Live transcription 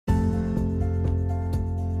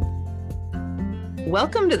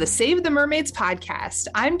Welcome to the Save the Mermaids podcast.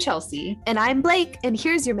 I'm Chelsea. And I'm Blake, and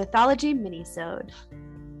here's your mythology mini-sode.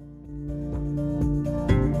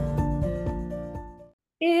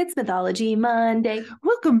 It's Mythology Monday.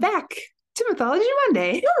 Welcome back to Mythology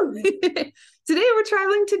Monday. Today we're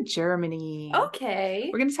traveling to Germany. Okay.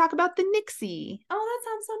 We're going to talk about the Nixie. Oh, that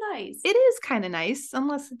sounds so nice. It is kind of nice,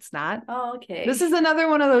 unless it's not. Oh, okay. This is another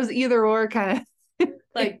one of those either or kind of.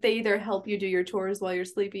 Like they either help you do your chores while you're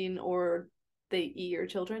sleeping or they eat your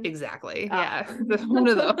children. Exactly. Yeah. One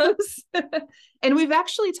of those. And we've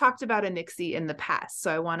actually talked about a Nixie in the past.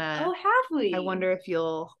 So I want to. Oh, have we? I wonder if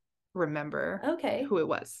you'll remember who it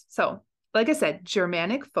was. So, like I said,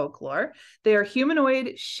 Germanic folklore. They are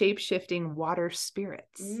humanoid, shape-shifting water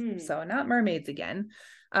spirits. So not mermaids again.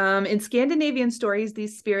 In Scandinavian stories,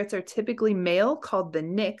 these spirits are typically male, called the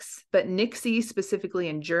Nix, but Nixie, specifically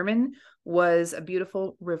in German, was a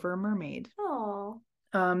beautiful river mermaid. Oh.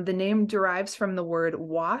 The name derives from the word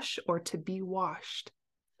wash or to be washed.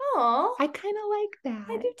 Oh. I kind of like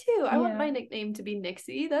that. I do too. I want my nickname to be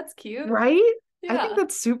Nixie. That's cute. Right? Yeah. I think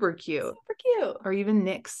that's super cute. Super cute. Or even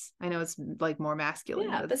Nix. I know it's like more masculine.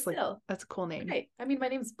 Yeah, but still. Like, that's a cool name. Right. I mean, my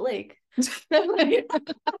name's Blake.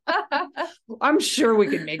 I'm sure we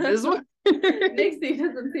can make this one. Nixie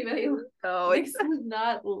doesn't seem any. Oh, Nixie's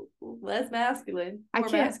not less masculine. More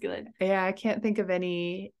masculine. Yeah, I can't think of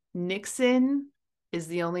any. Nixon is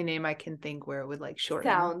the only name I can think where it would like shorten.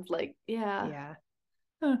 Sounds like, yeah. Yeah.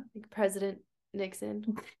 Huh. Like President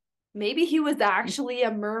Nixon. Maybe he was actually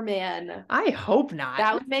a merman. I hope not.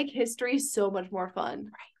 That would make history so much more fun.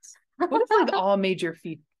 Right. What if like all major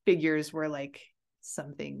figures were like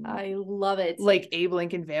something? I love it. Like Abe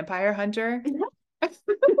Lincoln Vampire Hunter.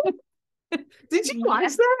 Did you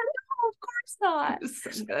watch that? No, of course not. It was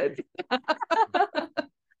so good.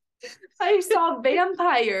 I saw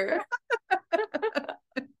Vampire.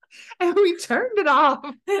 And we turned it off.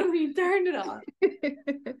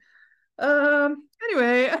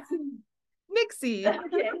 Anyway, Nixie.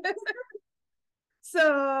 Okay.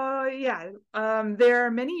 So yeah, there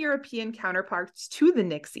are many European counterparts to the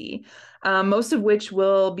Nixie, most of which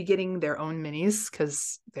will be getting their own minis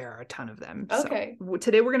because there are a ton of them. Okay. So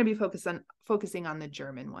today we're going to be focusing on the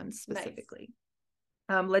German ones specifically.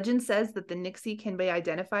 Nice. Legend says that the Nixie can be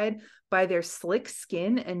identified by their slick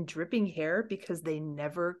skin and dripping hair because they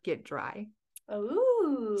never get dry.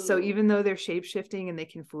 Oh. So even though they're shape-shifting and they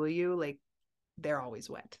can fool you, like they're always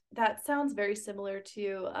wet. That sounds very similar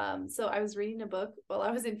to so I was reading a book while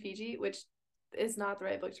I was in Fiji, which is not the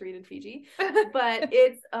right book to read in Fiji, but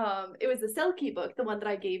it was a Selkie book, the one that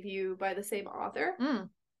I gave you by the same author.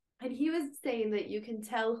 And he was saying that you can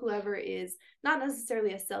tell whoever is not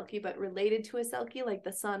necessarily a Selkie, but related to a Selkie, like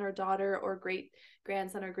the son or daughter or great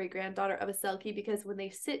grandson or great granddaughter of a Selkie, because when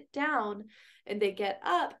they sit down and they get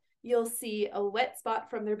up, you'll see a wet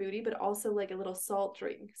spot from their booty, but also like a little salt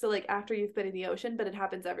ring. So like after you've been in the ocean, but it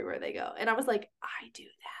happens everywhere they go. And I was like, I do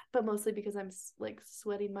that, but mostly because I'm like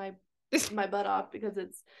sweating my butt off because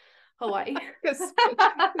it's Hawaii. Because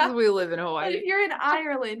we live in Hawaii. But if you're in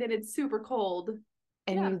Ireland and it's super cold.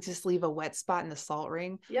 And you just leave a wet spot in the salt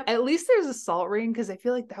ring. Yep. At least there's a salt ring because I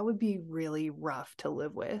feel like that would be really rough to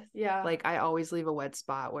live with. Yeah. Like I always leave a wet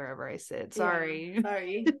spot wherever I sit. Sorry. Yeah,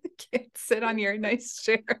 sorry. Can't sit on your nice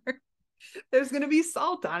chair. There's going to be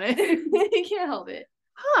salt on it. You can't help it.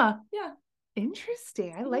 Huh. Yeah.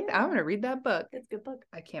 Interesting. I like that. I'm going to read that book. It's a good book.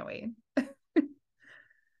 I can't wait.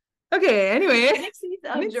 Okay. Anyway. Nixies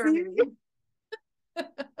of Germany.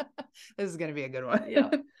 This is going to be a good one. Yeah.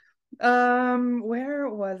 Where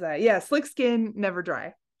was I? Yeah, slick skin, never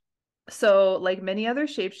dry. So, like many other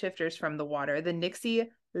shapeshifters from the water, the Nixie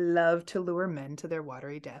love to lure men to their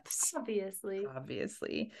watery deaths.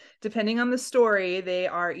 Obviously. Depending on the story, they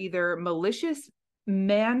are either malicious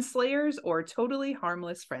manslayers or totally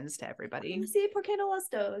harmless friends to everybody. Sí, ¿por qué no los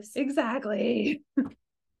dos? Exactly.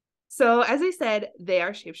 So, as I said, they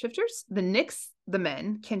are shapeshifters. The Nix, the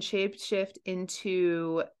men, can shapeshift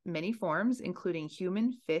into many forms, including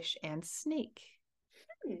human, fish, and snake.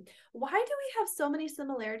 Why do we have so many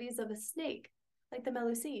similarities of a snake, like the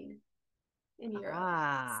Melusine in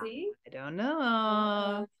Europe? See? I don't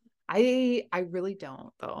know. I really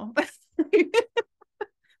don't, though.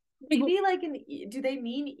 Maybe like do they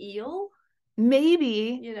mean eel?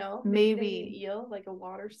 Maybe. You know, maybe eel, like a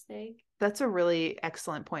water snake. That's a really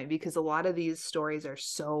excellent point because a lot of these stories are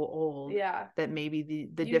so old that maybe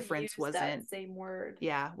the difference wasn't that same word.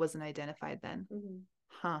 Yeah, wasn't identified then.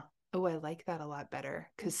 Huh. Oh, I like that a lot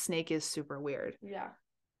better because snake is super weird. Yeah.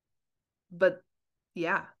 But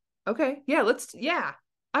yeah. Okay. Yeah,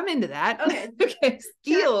 I'm into that. Okay. Okay.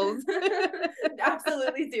 Eels.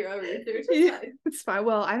 Absolutely zero research. Yeah, it's fine.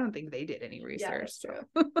 Well, I don't think they did any research. Yeah, that's true.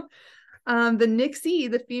 The Nixie,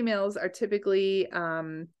 the females, are typically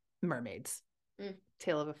mermaids.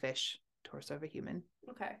 Tail of a fish, torso of a human.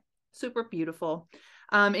 Okay. Super beautiful.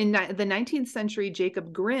 In the 19th century,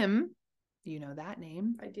 Jacob Grimm, you know that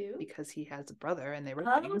name? I do. Because he has a brother and they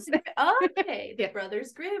wrote things. Okay. The Yeah.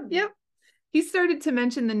 Brothers Grimm. Yep. He started to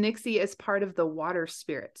mention the Nixie as part of the water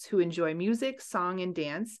spirits who enjoy music, song, and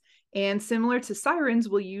dance, and similar to sirens,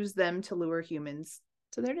 will use them to lure humans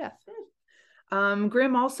to their death.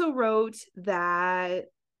 Grimm also wrote that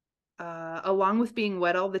along with being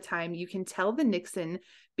wet all the time, you can tell the Nixon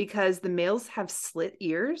because the males have slit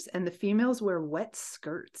ears and the females wear wet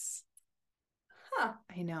skirts. Huh.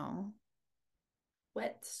 I know.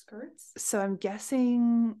 Wet skirts? So I'm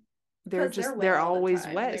guessing they're always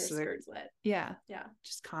wet. Their so skirts wet. Yeah. Yeah.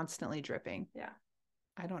 Just constantly dripping. Yeah.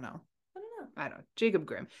 I don't know. I don't know. Jacob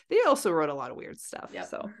Grimm. They also wrote a lot of weird stuff. Yep.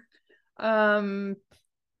 So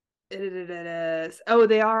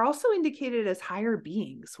they are also indicated as higher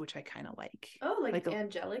beings, which I kind of like. Oh, like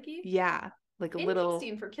angelic-y? Yeah. Like a little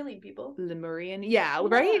for killing people. Lemurian. Yeah,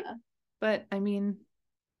 right? But I mean,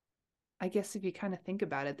 I guess if you kind of think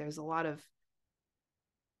about it, there's a lot of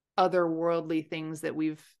otherworldly things that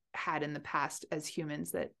we've had in the past as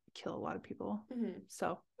humans that kill a lot of people. Mm-hmm.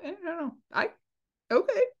 So I don't know.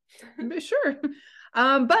 Okay. Sure.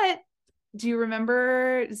 But do you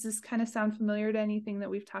remember, does this kind of sound familiar to anything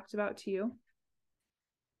that we've talked about to you?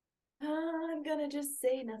 I'm gonna just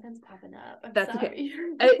say nothing's popping up. That's sorry.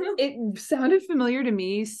 Okay. It sounded familiar to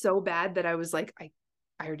me so bad that I was like, I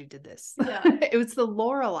already did this. Yeah. It was the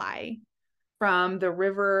Lorelei from the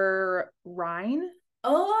River Rhine.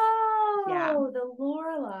 Oh, yeah. The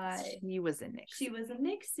Lorelei. She was a Nixie. She was a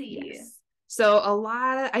Nixie. Yes. So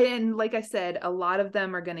and like I said, a lot of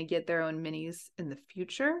them are going to get their own minis in the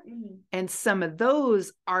future. Mm-hmm. And some of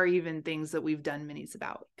those are even things that we've done minis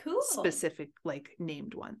about. Cool. Specific, like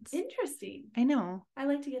named ones. Interesting. I know. I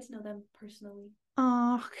like to get to know them personally.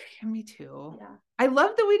 Oh, okay, me too. Yeah. I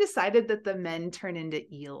love that we decided that the men turn into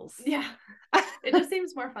eels. Yeah. It just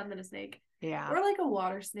seems more fun than a snake. Yeah. Or like a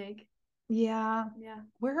water snake. Yeah. Yeah.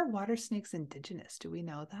 Where are water snakes indigenous? Do we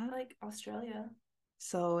know that? Like Australia.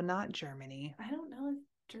 So not Germany. I don't know if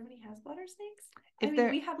Germany has water snakes.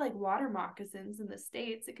 We have like water moccasins in the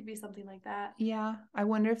States. It could be something like that. Yeah. I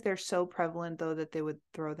wonder if they're so prevalent though that they would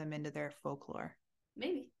throw them into their folklore.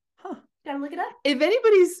 Maybe. Huh. Gotta look it up. If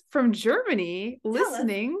anybody's from Germany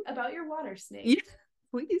listening about your water snake. Yeah,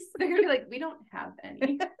 please. They're gonna be like, we don't have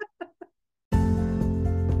any.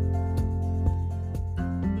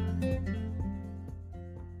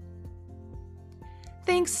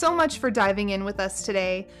 Thanks so much for diving in with us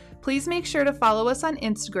today. Please make sure to follow us on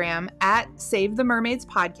Instagram at Save the Mermaids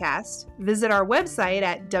Podcast. Visit our website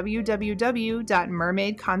at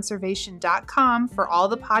www.mermaidconservation.com for all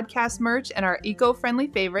the podcast merch and our eco-friendly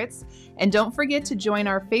favorites. And don't forget to join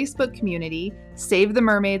our Facebook community, Save the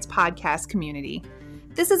Mermaids Podcast Community.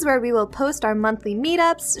 This is where we will post our monthly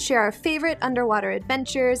meetups, share our favorite underwater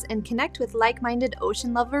adventures, and connect with like-minded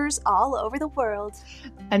ocean lovers all over the world.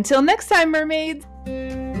 Until next time, mermaids!